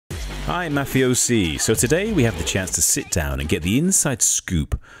Hi, Mafiosi. So today we have the chance to sit down and get the inside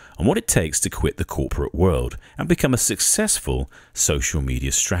scoop on what it takes to quit the corporate world and become a successful social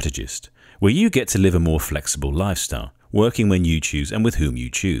media strategist, where you get to live a more flexible lifestyle, working when you choose and with whom you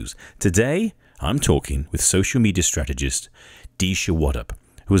choose. Today, I'm talking with social media strategist Disha Waddup,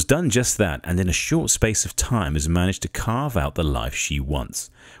 who has done just that and in a short space of time has managed to carve out the life she wants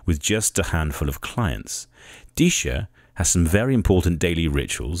with just a handful of clients. Disha has some very important daily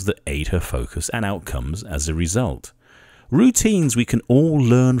rituals that aid her focus and outcomes as a result. Routines we can all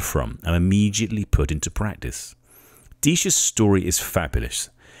learn from and immediately put into practice. Disha's story is fabulous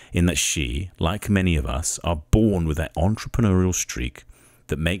in that she, like many of us, are born with that entrepreneurial streak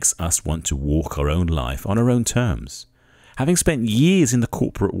that makes us want to walk our own life on our own terms. Having spent years in the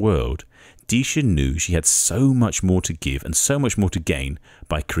corporate world, Disha knew she had so much more to give and so much more to gain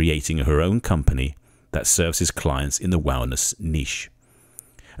by creating her own company that services clients in the wellness niche.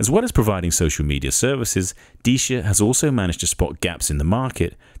 As well as providing social media services, Disha has also managed to spot gaps in the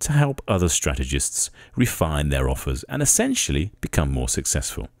market to help other strategists refine their offers and essentially become more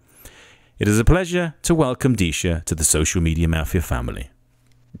successful. It is a pleasure to welcome Disha to the Social Media Mafia family.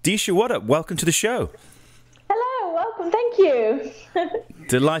 Disha Waddup, welcome to the show. Hello, welcome, thank you.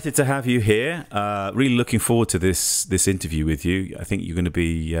 Delighted to have you here. Really looking forward to this interview with you. I think you're going to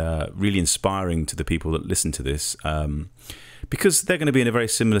be really inspiring to the people that listen to this because they're going to be in a very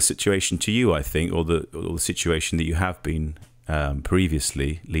similar situation to you, I think, or the situation that you have been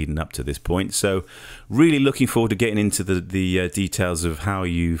previously leading up to this point. So really looking forward to getting into the details of how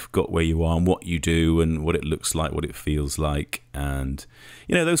you've got where you are and what you do and what it looks like, what it feels like, and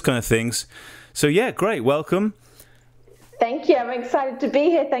those kind of things. So yeah, great. Welcome. Thank you. I'm excited to be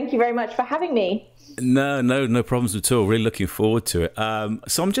here. Thank you very much for having me. No problems at all. Really looking forward to it.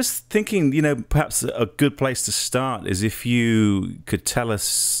 So I'm just thinking, perhaps a good place to start is if you could tell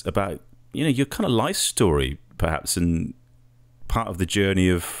us about, your kind of life story, perhaps, and part of the journey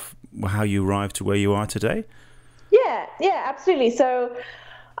of how you arrived to where you are today. Yeah, absolutely. So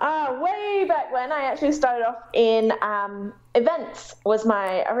way back when, I actually started off in events was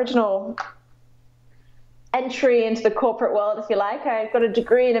my original entry into the corporate world, if you like. I got a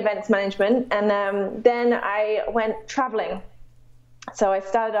degree in events management, and then I went traveling. So I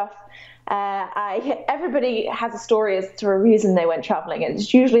started off, everybody has a story as to a reason they went traveling.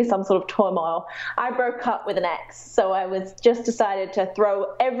 It's usually some sort of turmoil. I broke up with an ex, so I was just decided to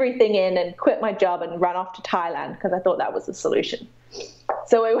throw everything in and quit my job and run off to Thailand because I thought that was the solution.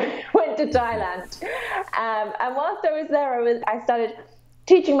 So I went to Thailand, and whilst I was there, I started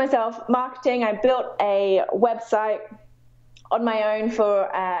teaching myself marketing. I built a website on my own for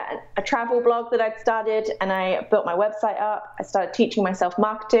a travel blog that I'd started, and I built my website up. I started teaching myself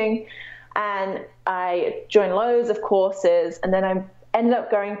marketing, and I joined loads of courses, and then I ended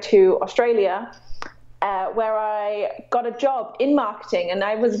up going to Australia where I got a job in marketing, and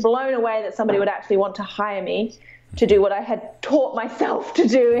I was blown away that somebody would actually want to hire me to do what I had taught myself to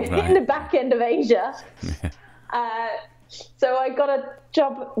do in the back end of Asia. So I got a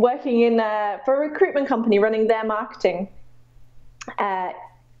job working for a recruitment company running their marketing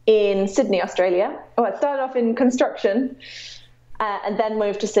in Sydney, Australia. Oh, I started off in construction and then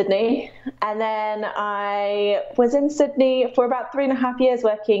moved to Sydney. And then I was in Sydney for about 3.5 years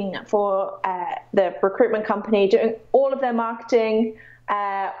working for the recruitment company, doing all of their marketing,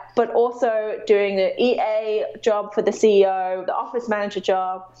 but also doing the EA job for the CEO, the office manager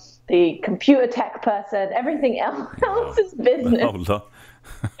job, the computer tech person, everything else is business.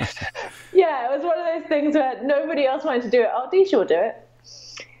 Yeah, it was one of those things where nobody else wanted to do it. Oh, Disha will do it.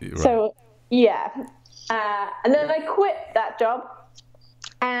 Right. So, yeah. And then I quit that job,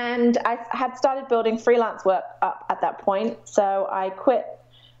 and I had started building freelance work up at that point. So I quit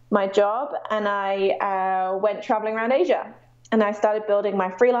my job, and I went traveling around Asia. And I started building my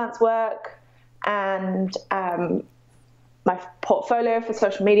freelance work and my portfolio for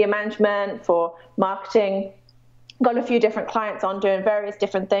social media management, for marketing. Got a few different clients on doing various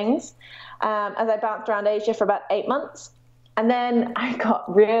different things as I bounced around Asia for about 8 months. And then I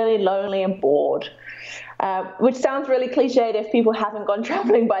got really lonely and bored, which sounds really cliched if people haven't gone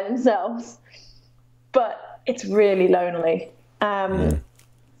traveling by themselves, but it's really lonely.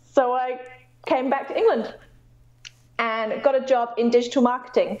 So I came back to England and got a job in digital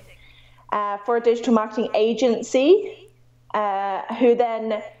marketing for a digital marketing agency, who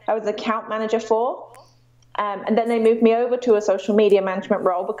then I was account manager for. And then they moved me over to a social media management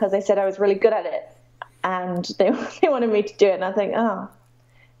role because they said I was really good at it. And they wanted me to do it. And I think, oh,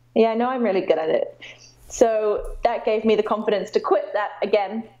 yeah, I know I'm really good at it. So that gave me the confidence to quit that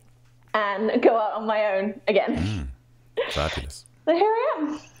again and go out on my own again. Fabulous. So here I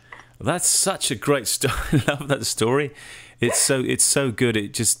am. That's such a great story. I love that story. It's so good.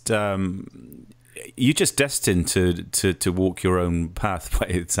 It just you're just destined to walk your own path.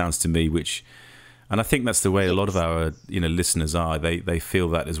 It sounds to me, and I think that's the way a lot of our listeners are. They feel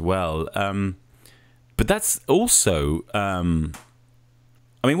that as well. But that's also, I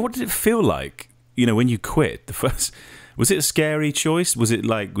mean, what did it feel like? When you quit the first. Was it a scary choice? Was it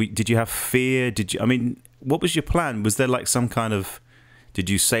like, did you have fear? I mean, what was your plan? Was there like some kind of, did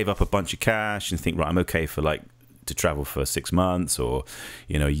you save up a bunch of cash and think, right, I'm okay for to travel for 6 months or,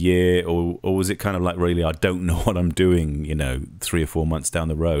 a year? Or was it kind of like, really, I don't know what I'm doing, 3 or 4 months down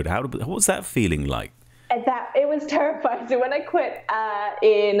the road? What was that feeling like? It was terrifying. So when I quit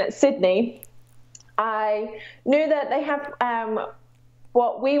in Sydney, I knew that they have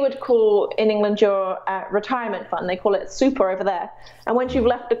what we would call in England your retirement fund. They call it super over there. And once you've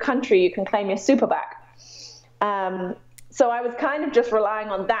left the country, you can claim your super back. So I was kind of just relying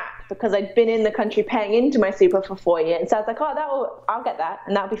on that because I'd been in the country paying into my super for 4 years. So I was like, I'll get that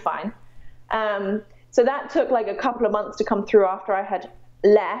and that'll be fine. So that took like a couple of months to come through after I had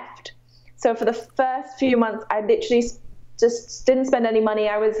left. So for the first few months, I literally just didn't spend any money.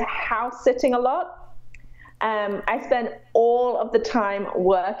 I was house sitting a lot. I spent all of the time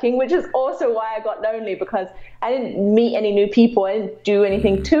working, which is also why I got lonely, because I didn't meet any new people. I didn't do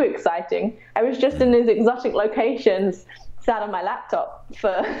anything too exciting. I was just in these exotic locations, sat on my laptop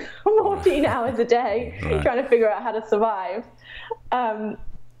for 14 hours a day, trying to figure out how to survive.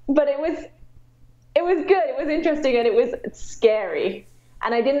 But it was good. It was interesting, and it was scary.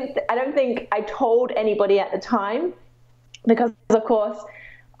 And I don't think I told anybody at the time, because of course,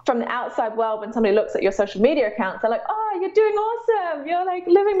 from the outside world, when somebody looks at your social media accounts, they're like, oh, you're doing awesome. You're like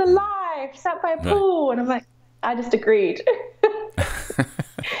living the life, sat by a pool. And I'm like, I just agreed.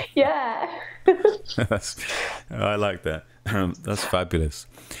 Yeah. I like that. That's fabulous.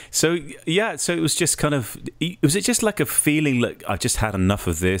 So, yeah, so it was just kind of, was it just like a feeling like I just had enough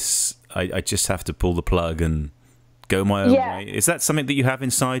of this? I just have to pull the plug and go my own way. Is that something that you have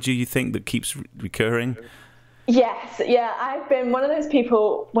inside you think, that keeps recurring? Yes, yeah, I've been one of those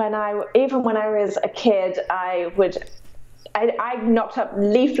people even when I was a kid, I knocked up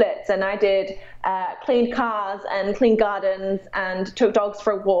leaflets and I did cleaned cars and cleaned gardens and took dogs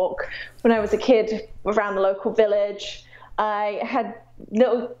for a walk. When I was a kid around the local village, I had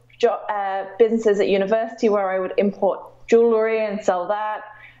little businesses at university where I would import jewelry and sell that.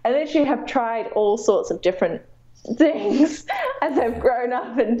 I literally have tried all sorts of different things as I've grown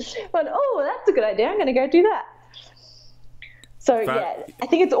up and went, oh, that's a good idea, I'm going to go do that. So yeah, I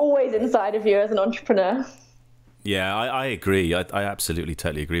think it's always inside of you as an entrepreneur. Yeah, I agree. I absolutely,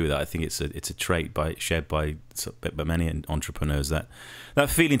 totally agree with that. I think it's a trait shared by many entrepreneurs, that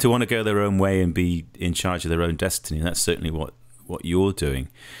feeling to want to go their own way and be in charge of their own destiny. And that's certainly what you're doing.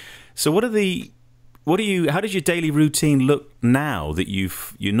 So how does your daily routine look now that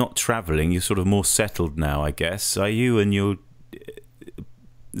you're not traveling? You're sort of more settled now, I guess. Are you? And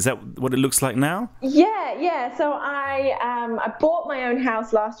is that what it looks like now? Yeah. So I bought my own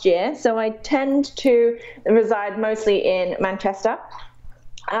house last year. So I tend to reside mostly in Manchester.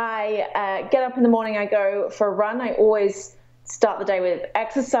 I get up in the morning, I go for a run. I always start the day with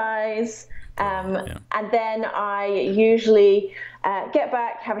exercise. And then I usually get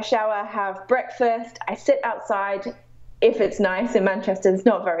back, have a shower, have breakfast. I sit outside if it's nice. In Manchester, it's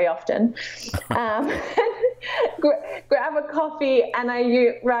not very often. Grab a coffee, and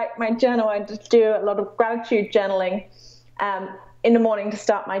I write my journal. I just do a lot of gratitude journaling in the morning to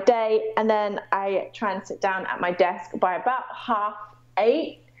start my day, and then I try and sit down at my desk by about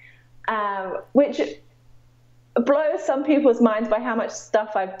 8:30, which blows some people's minds by how much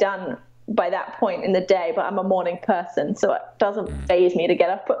stuff I've done by that point in the day, but I'm a morning person, so it doesn't faze me to get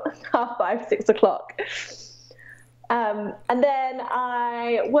up at 5:30, 6 o'clock. And then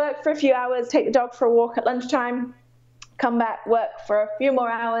I work for a few hours, take the dog for a walk at lunchtime, come back, work for a few more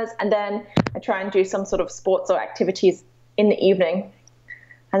hours, and then I try and do some sort of sports or activities in the evening.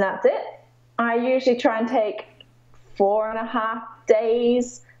 And that's it. I usually try and take 4.5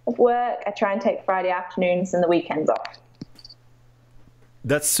 days of work. I try and take Friday afternoons and the weekends off.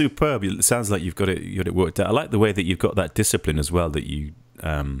 That's superb. It sounds like you've got it worked out. I like the way that you've got that discipline as well, that you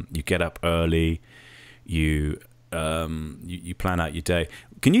get up early, you plan out your day.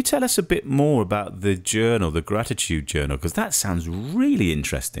 Can you tell us a bit more about the journal, the gratitude journal? Because that sounds really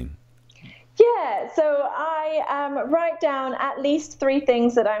interesting. Yeah, so I write down at least 3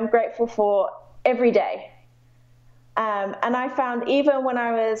 things that I'm grateful for every day. And I found even when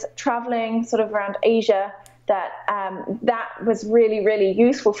I was traveling sort of around Asia, that that was really, really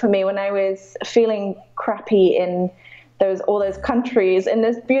useful for me when I was feeling crappy in all those countries in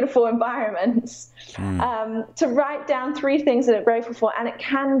those beautiful environments, to write down 3 things that I'm grateful for. And it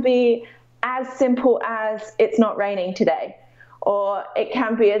can be as simple as it's not raining today, or it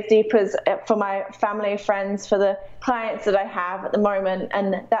can be as deep as for my family, friends, for the clients that I have at the moment,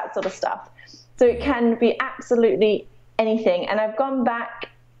 and that sort of stuff. So it can be absolutely anything. And I've gone back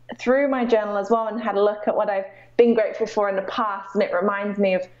through my journal as well and had a look at what I've been grateful for in the past, and it reminds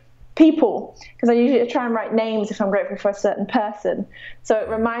me of people, because I usually try and write names if I'm grateful for a certain person. So it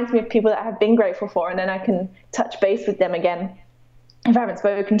reminds me of people that I have been grateful for, and then I can touch base with them again if I haven't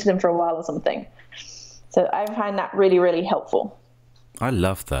spoken to them for a while or something. So I find that really, really helpful. I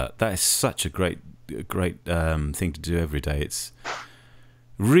love that. That is such a great thing to do every day. It's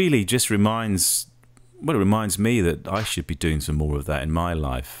really just reminds me that I should be doing some more of that in my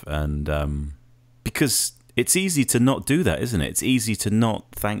life. And because it's easy to not do that, isn't it? It's easy to not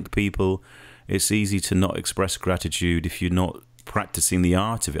thank people. It's easy to not express gratitude if you're not practicing the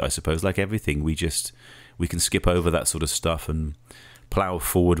art of it, I suppose. Like everything, we can skip over that sort of stuff and plow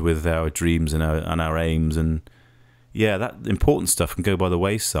forward with our dreams and our aims, and yeah, that important stuff can go by the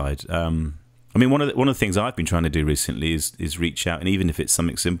wayside. I mean, one of the things I've been trying to do recently is reach out, and even if it's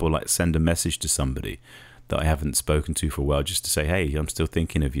something simple like send a message to somebody that I haven't spoken to for a while, just to say, hey, I'm still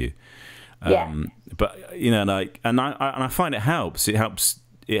thinking of you. But you know, like, and I find it helps. It helps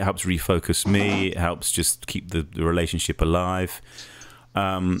refocus me. It helps just keep the relationship alive.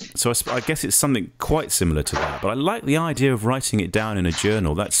 So I guess it's something quite similar to that. But I like the idea of writing it down in a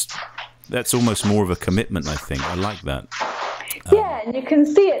journal. That's almost more of a commitment, I think. I like that. Yeah, and you can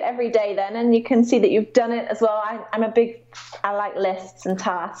see it every day then, and you can see that you've done it as well. I like lists and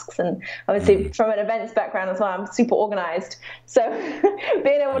tasks, and obviously from an events background as well, I'm super organized. So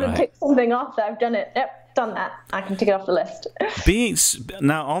being able to tick something off that I've done it, yep, done that, I can tick it off the list.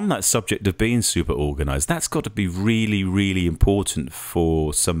 Now, on that subject of being super organized, that's got to be really, really important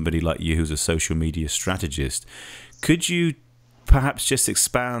for somebody like you who's a social media strategist. Could you perhaps just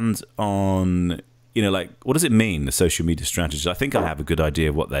expand on, you know, like, what does it mean, the social media strategist? I think I have a good idea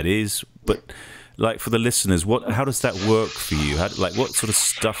of what that is, but like for the listeners, how does that work for you? What sort of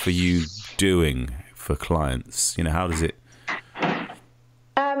stuff are you doing for clients? You know, how does it?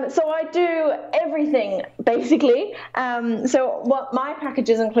 So I do everything basically. So what my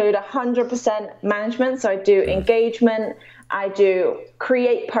packages include 100% management. So I do engagement. I do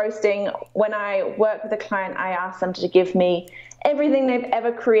create posting. When I work with a client, I ask them to give me everything they've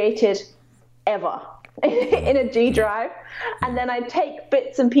ever created ever in a G drive. And then I take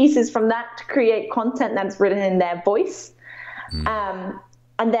bits and pieces from that to create content that's written in their voice.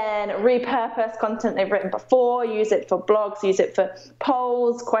 And then repurpose content they've written before, use it for blogs, use it for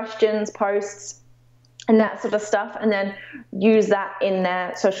polls, questions, posts, and that sort of stuff. And then use that in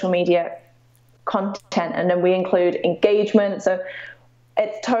their social media content. And then we include engagement. So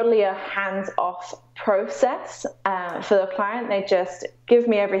it's totally a hands-off process for the client. They just give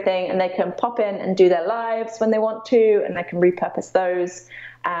me everything, and they can pop in and do their lives when they want to, and they can repurpose those.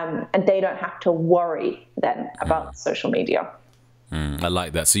 And they don't have to worry then about social media. I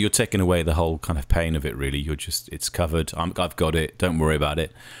like that. So you're taking away the whole kind of pain of it, really. It's covered. I've got it. Don't worry about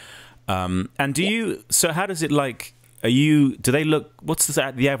it. And so how does it, like, do they look, what's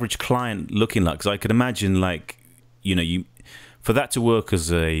the average client looking like? Because I could imagine, like, you know, for that to work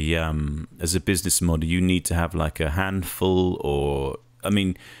as a business model, you need to have like a handful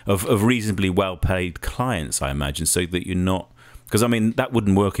of reasonably well-paid clients, I imagine, so that you're not, because I mean, that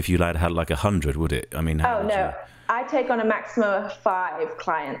wouldn't work if you had like 100, would it? I mean, no. I take on a maximum of 5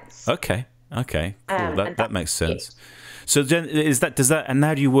 clients. Okay, cool. That makes sense. So then, and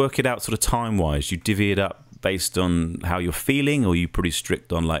how do you work it out, sort of time-wise? You divvy it up based on how you're feeling, or are you pretty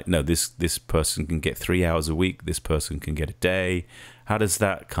strict on, like, no, this person can get 3 hours a week, this person can get a day? How does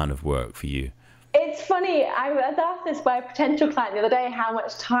that kind of work for you? It's funny, I was asked this by a potential client the other day, how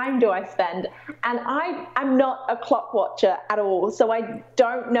much time do I spend? And I'm not a clock watcher at all, so I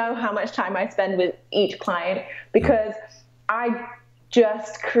don't know how much time I spend with each client, because I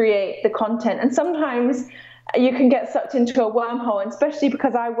just create the content. And sometimes you can get sucked into a wormhole, and especially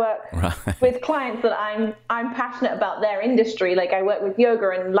because I work with clients that I'm passionate about their industry. Like, I work with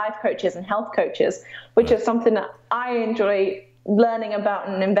yoga and life coaches and health coaches, which is something that I enjoy learning about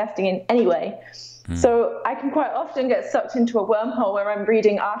and investing in anyway. So I can quite often get sucked into a wormhole where I'm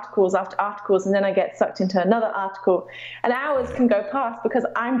reading articles after articles, and then I get sucked into another article, and hours can go past because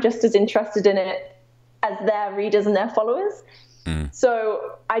I'm just as interested in it as their readers and their followers.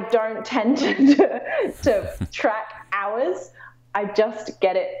 So I don't tend to track hours. I just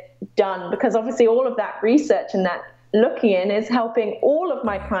get it done, because obviously all of that research and that looking in is helping all of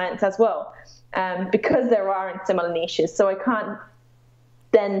my clients as well, because there are in similar niches. So I can't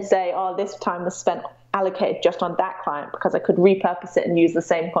then say, oh, this time was spent allocated just on that client, because I could repurpose it and use the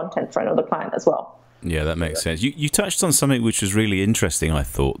same content for another client as well. Yeah, that makes sense. You touched on something which was really interesting, I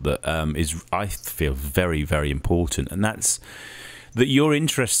thought, that I feel very, very important, and that's that you're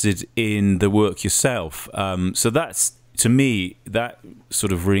interested in the work yourself. So that's, to me, that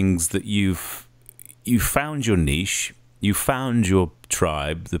sort of rings that you found your niche, you found your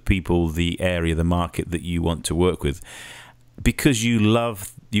tribe, the people, the area, the market that you want to work with, because you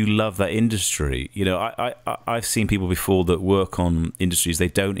love that industry. You know, I've seen people before that work on industries they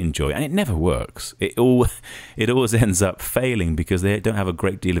don't enjoy, and it never works. It always ends up failing because they don't have a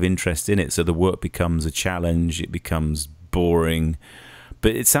great deal of interest in it. So the work becomes a challenge. It becomes boring.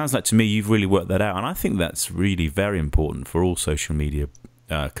 But it sounds like to me you've really worked that out, and I think that's really very important for all social media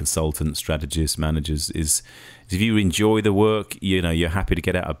consultants, strategists, managers. Is if you enjoy the work, you know, you're happy to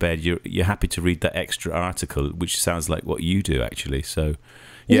get out of bed. You're happy to read that extra article, which sounds like what you do actually. So.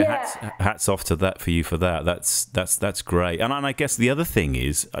 Yeah, hats off to that for you for that. That's great. And I guess the other thing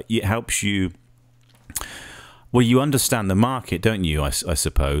is it helps you. Well, you understand the market, don't you? I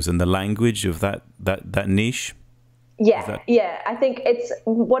suppose, and the language of that niche. Yeah, yeah. I think it's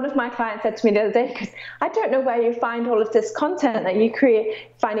one of my clients said to me the other day, because I don't know where you find all of this content that you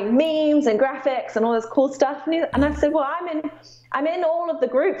create, finding memes and graphics and all this cool stuff. And I said, well, I'm in all of the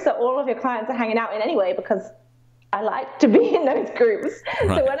groups that all of your clients are hanging out in anyway, because I like to be in those groups.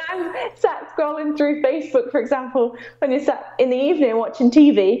 Right. So when I'm sat scrolling through Facebook, for example, when you're sat in the evening watching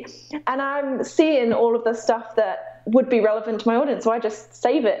TV, and I'm seeing all of the stuff that would be relevant to my audience, so I just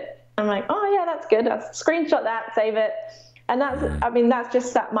save it. I'm like, oh yeah, that's good. I'll screenshot that, save it. And that's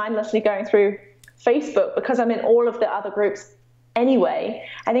just sat mindlessly going through Facebook, because I'm in all of the other groups anyway.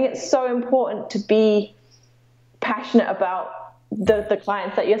 I think it's so important to be passionate about the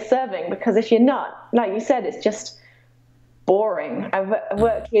clients that you're serving, because if you're not, like you said, it's just boring. I've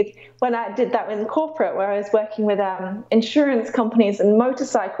worked with, when I did that in corporate, where I was working with insurance companies and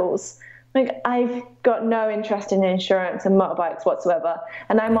motorcycles, like I've got no interest in insurance and motorbikes whatsoever,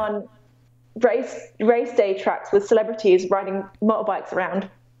 and I'm on race day tracks with celebrities riding motorbikes around,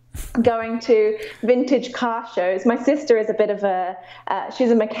 going to vintage car shows. My sister is a bit of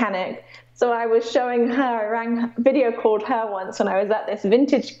she's a mechanic, so I was showing her, I video called her once when I was at this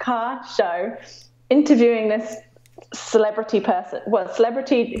vintage car show, interviewing this celebrity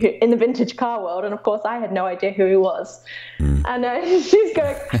in the vintage car world, and of course I had no idea who he was. And she's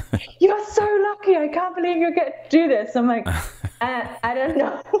going, "You're so lucky, I can't believe you get to do this." I'm like, I don't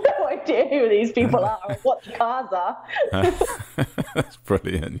know, no idea who these people are or what the cars are. That's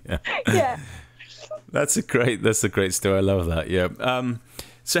brilliant. Yeah. That's a great story. I love that. Yeah.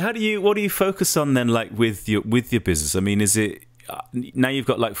 So what do you focus on then, like with your business? I mean, is it, now you've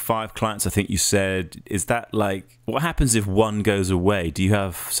got like 5 clients, I think you said. Is that like, what happens if one goes away? Do you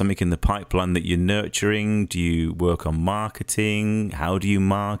have something in the pipeline that you're nurturing? Do you work on marketing? How do you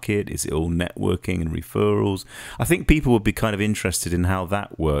market? Is it all networking and referrals? I think people would be kind of interested in how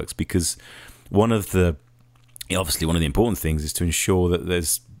that works, because obviously one of the important things is to ensure that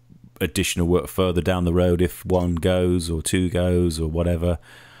there's additional work further down the road if one goes or 2 goes or whatever.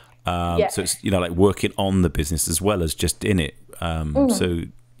 So it's, like working on the business as well as just in it. So,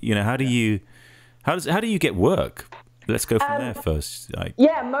 how do you get work? Let's go from there first.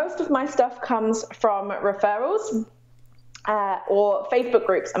 Yeah, most of my stuff comes from referrals or Facebook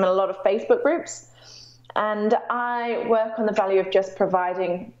groups. I'm in a lot of Facebook groups, and I work on the value of just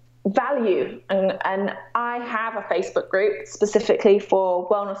providing value. And I have a Facebook group specifically for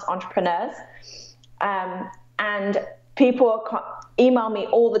wellness entrepreneurs, and people email me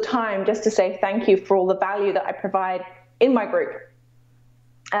all the time just to say thank you for all the value that I provide in my group,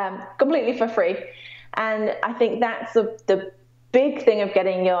 completely for free. And I think that's the big thing of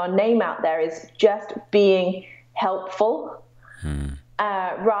getting your name out there, is just being helpful,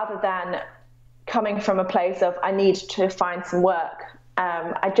 rather than coming from a place of I need to find some work.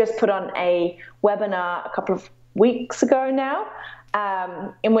 I just put on a webinar a couple of weeks ago now,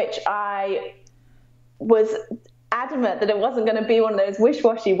 in which I was adamant that it wasn't going to be one of those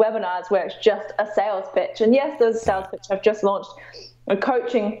wish-washy webinars where it's just a sales pitch. And yes, there's a sales pitch. I've just launched a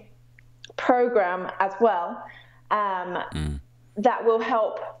coaching program as well, that will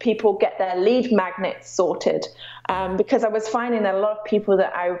help people get their lead magnets sorted. Because I was finding that a lot of people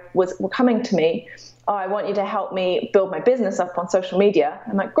that were coming to me, "Oh, I want you to help me build my business up on social media."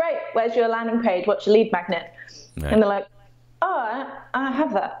 I'm like, "Great, where's your landing page? What's your lead magnet?" Right. And they're like, "Oh, I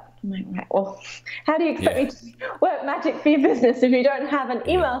have that." I'm like, right, well, how do you expect me to work magic for your business if you don't have an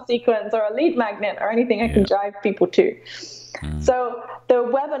email sequence or a lead magnet or anything I can drive people to? So the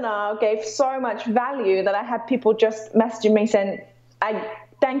webinar gave so much value that I had people just messaging me saying, I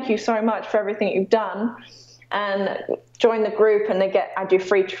thank you so much for everything you've done, and join the group. And I do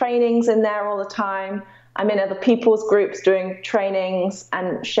free trainings in there all the time. I'm in other people's groups doing trainings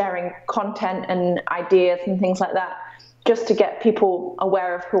and sharing content and ideas and things like that, just to get people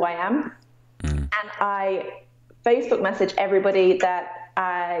aware of who I am. And I Facebook message everybody that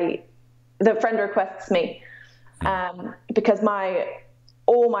friend requests me, because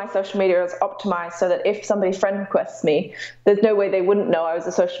all my social media is optimized so that if somebody friend requests me, there's no way they wouldn't know I was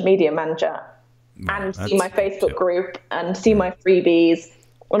a social media manager and see my Facebook group and see my freebies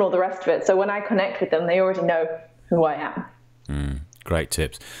and all the rest of it. So when I connect with them, they already know who I am. Great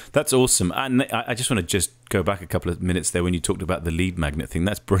tips. That's awesome. And I just want to just go back a couple of minutes there when you talked about the lead magnet thing.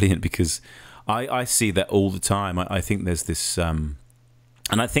 That's brilliant, because I see that all the time. I think there's this, and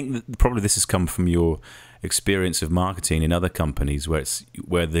I think that probably this has come from your experience of marketing in other companies where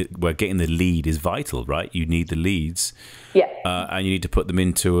getting the lead is vital, right? You need the leads, and you need to put them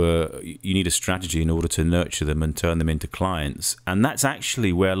into you need a strategy in order to nurture them and turn them into clients. And that's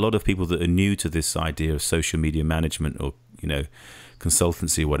actually where a lot of people that are new to this idea of social media management or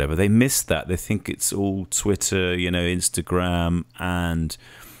consultancy or whatever, they miss that. They think it's all Twitter, Instagram and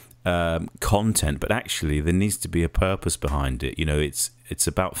content, but actually there needs to be a purpose behind it. It's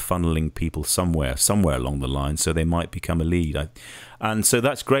about funneling people somewhere along the line, so they might become a lead. And so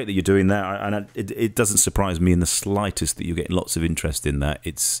that's great that you're doing that. And it doesn't surprise me in the slightest that you're getting lots of interest in that.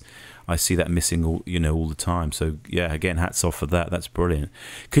 I see that missing all the time. So yeah, again, hats off for that. That's brilliant.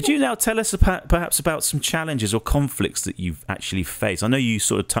 Could you now tell us perhaps about some challenges or conflicts that you've actually faced? I know you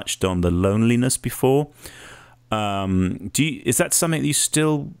sort of touched on the loneliness before. Is that something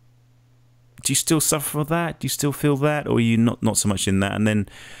that do you still suffer from that? Do you still feel that, or are you not so much in that? And then,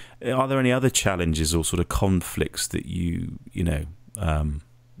 are there any other challenges or sort of conflicts that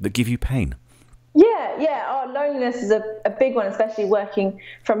that give you pain? Yeah. Oh, loneliness is a big one, especially working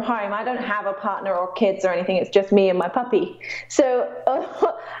from home. I don't have a partner or kids or anything. It's just me and my puppy. So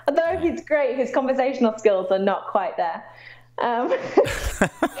although he's great, his conversational skills are not quite there.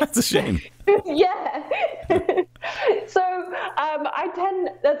 That's a shame. Yeah. So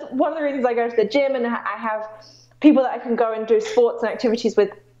that's one of the reasons I go to the gym, and I have people that I can go and do sports and activities with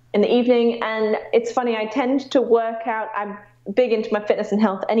in the evening. And it's funny, I tend to work out. I'm big into my fitness and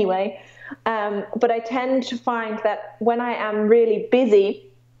health anyway. But I tend to find that when I am really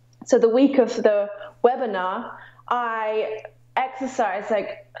busy, so the week of the webinar, I exercise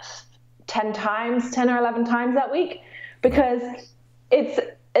like 10 or 11 times that week, because it's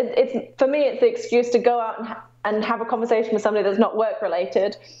for me, it's the excuse to go out and have a conversation with somebody that's not work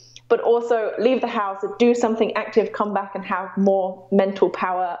related, but also leave the house, do something active, come back and have more mental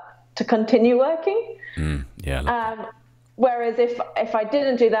power to continue working. Whereas if I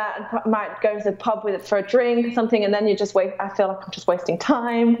didn't do that, I might go to the pub for a drink or something, and then I feel like I'm just wasting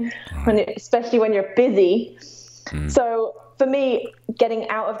time, especially when you're busy. So for me, getting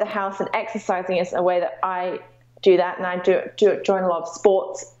out of the house and exercising is a way that I do that, and I join a lot of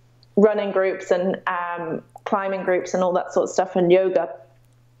sports, running groups and climbing groups and all that sort of stuff, and yoga,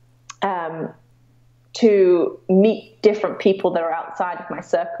 to meet different people that are outside of my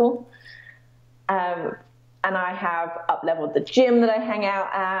circle. And I have up-leveled the gym that I hang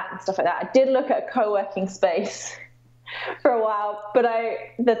out at and stuff like that. I did look at a co-working space for a while, but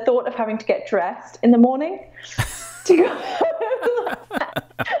the thought of having to get dressed in the morning to go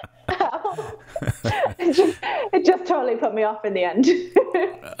it just totally put me off in the end.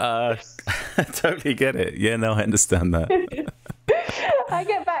 I totally get it. Yeah, no, I understand that. I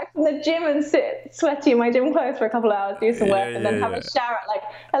get back from the gym and sit sweaty in my gym clothes for a couple of hours, do some work, and then have a shower at like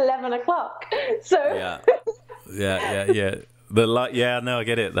 11 o'clock. So yeah. No, I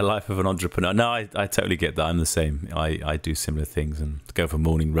get it. The life of an entrepreneur. No, I totally get that. I'm the same. I do similar things and go for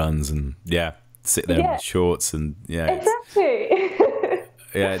morning runs and sit there in my shorts and exactly.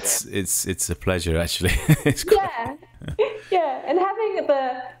 It's a pleasure actually. It's great. Yeah, and having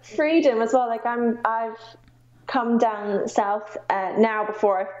the freedom as well. Like I've come down south now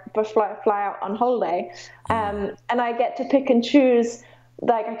before I fly out on holiday, and I get to pick and choose.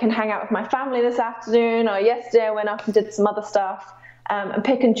 Like I can hang out with my family this afternoon, or yesterday I went off and did some other stuff, and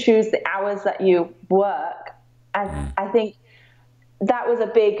pick and choose the hours that you work. And I think that was a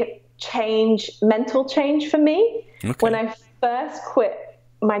big mental change for me. Okay. When I first quit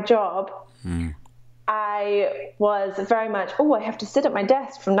my job, I was very much, I have to sit at my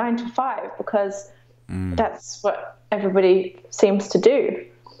desk from 9 to 5 because that's what everybody seems to do.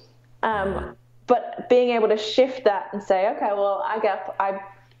 But being able to shift that and say, okay, well,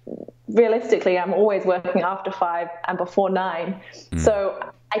 realistically, I'm always working after 5 and before 9. So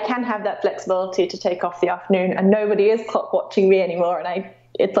I can have that flexibility to take off the afternoon, and nobody is clock watching me anymore. And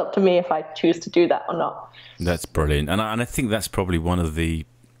it's up to me if I choose to do that or not. That's brilliant. And I think that's probably one of the,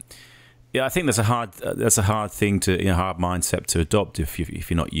 I think that's a hard thing to, hard mindset to adopt if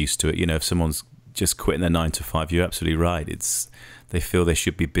you're not used to it. If someone's just quitting their 9 to 5, you're absolutely right. They feel they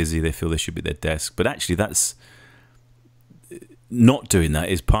should be busy. They feel they should be at their desk. But actually, that's not doing that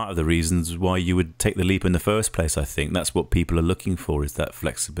is part of the reasons why you would take the leap in the first place. I think that's what people are looking for, is that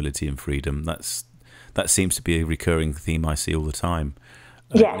flexibility and freedom. That seems to be a recurring theme I see all the time.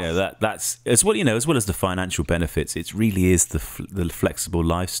 Yes. That's as well. As well as the financial benefits, it really is the flexible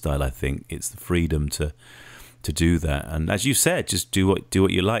lifestyle. I think it's the freedom to do that, and as you said, just do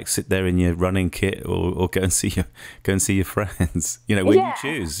what you like. Sit there in your running kit, or go and see your friends. When you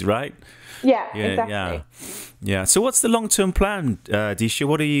choose, right? Yeah, exactly. Yeah. So, what's the long-term plan, Disha?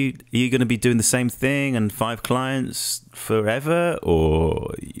 What are you going to be doing the same thing and 5 clients forever,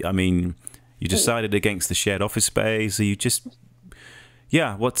 or you decided against the shared office space? Are you just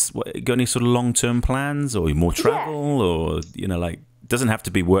what got any sort of long-term plans, or more travel, or doesn't have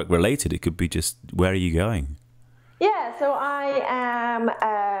to be work related. It could be just, where are you going? Yeah, so I am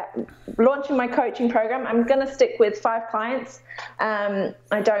launching my coaching program. I'm going to stick with 5 clients. I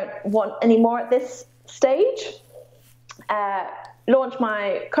don't want any more at this stage. Launch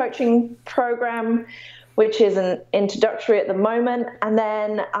my coaching program, which is an introductory at the moment. And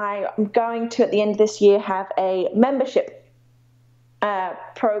then I'm going to, at the end of this year, have a membership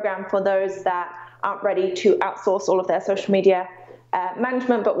program for those that aren't ready to outsource all of their social media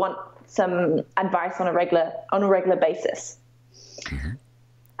management, but want some advice on a regular basis.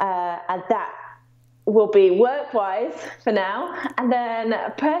 And that will be work-wise for now. And then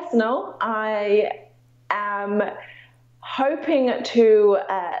personal, I am hoping to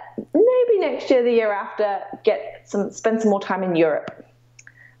maybe next year, the year after, spend some more time in Europe.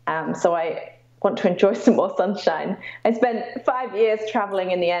 So I want to enjoy some more sunshine. I spent 5 years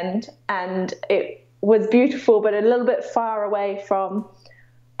traveling in the end, and it was beautiful, but a little bit far away from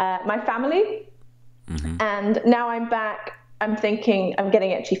my family. And now I'm back. I'm thinking I'm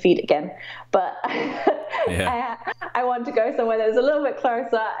getting itchy feet again, but I want to go somewhere that's a little bit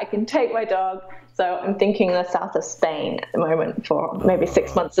closer. I can take my dog. So I'm thinking the south of Spain at the moment for maybe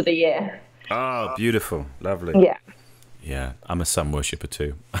 6 months of the year. Oh, beautiful. Lovely. Yeah. Yeah, I'm a sun worshipper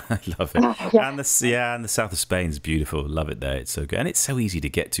too. I love it. And the south of Spain is beautiful. Love it there. It's so good. And it's so easy to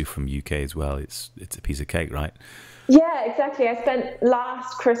get to from UK as well. It's a piece of cake, right? Yeah, exactly. I spent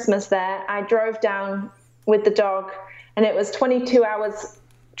last Christmas there. I drove down with the dog, and it was 22 hours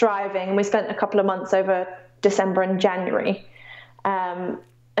driving. And we spent a couple of months over December and January. And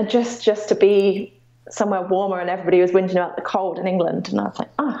just to be somewhere warmer, and everybody was whinging about the cold in England. And I was like,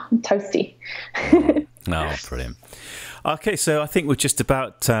 I'm toasty. Oh, brilliant. Okay, so I think we're just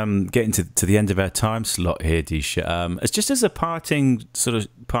about getting to the end of our time slot here, Disha. As a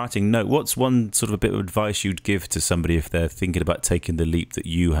parting note, what's one sort of a bit of advice you'd give to somebody if they're thinking about taking the leap that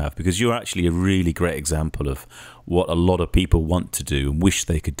you have? Because you're actually a really great example of what a lot of people want to do and wish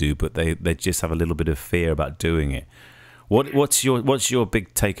they could do, but they just have a little bit of fear about doing it. What's your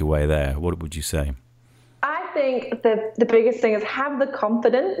big takeaway there? What would you say? I think the biggest thing is have the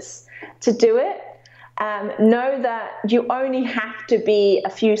confidence to do it. Know that you only have to be a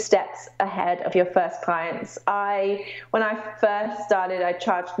few steps ahead of your first clients. When I first started, I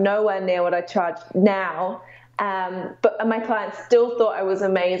charged nowhere near what I charge now, but my clients still thought I was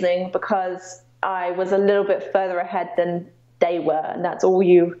amazing because I was a little bit further ahead than they were, and that's all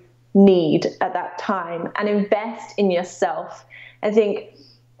you need at that time. And invest in yourself. I think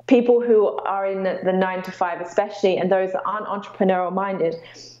people who are in the 9 to 5 especially, and those that aren't entrepreneurial minded,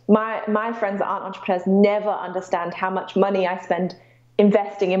 my friends that aren't entrepreneurs never understand how much money I spend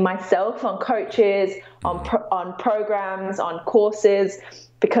investing in myself, on coaches, on programs, on courses,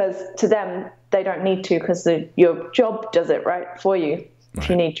 because to them, they don't need to, because your job does it right for you if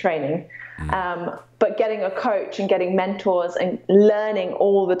you need training. But getting a coach and getting mentors and learning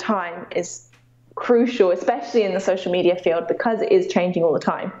all the time is crucial, especially in the social media field, because it is changing all the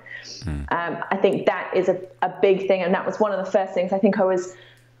time. I think that is a big thing, and that was one of the first things. I think I was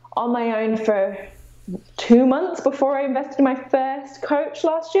on my own for 2 months before I invested in my first coach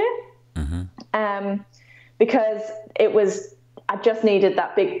last year, because I just needed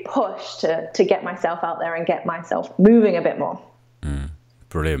that big push to get myself out there and get myself moving a bit more.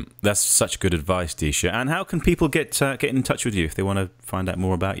 Brilliant. That's such good advice, Disha. And how can people get in touch with you if they want to find out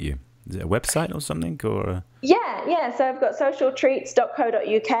more about you? Is it a website or something? Or Yeah. So I've got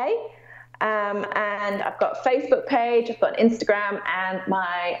socialtreats.co.uk. And I've got a Facebook page, I've got an Instagram, and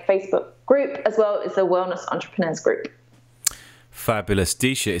my Facebook group as well is the Wellness Entrepreneurs Group. Fabulous.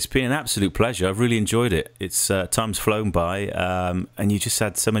 Disha, it's been an absolute pleasure. I've really enjoyed it. It's time's flown by, and you just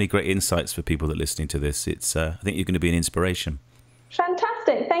had so many great insights for people that are listening to this. It's I think you're going to be an inspiration.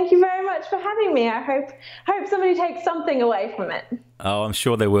 Fantastic. Thank you very much for having me. I hope somebody takes something away from it. Oh, I'm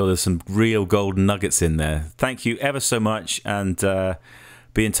sure they will. There's some real golden nuggets in there. Thank you ever so much, and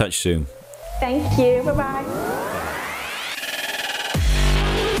be in touch soon. Thank you. Bye-bye.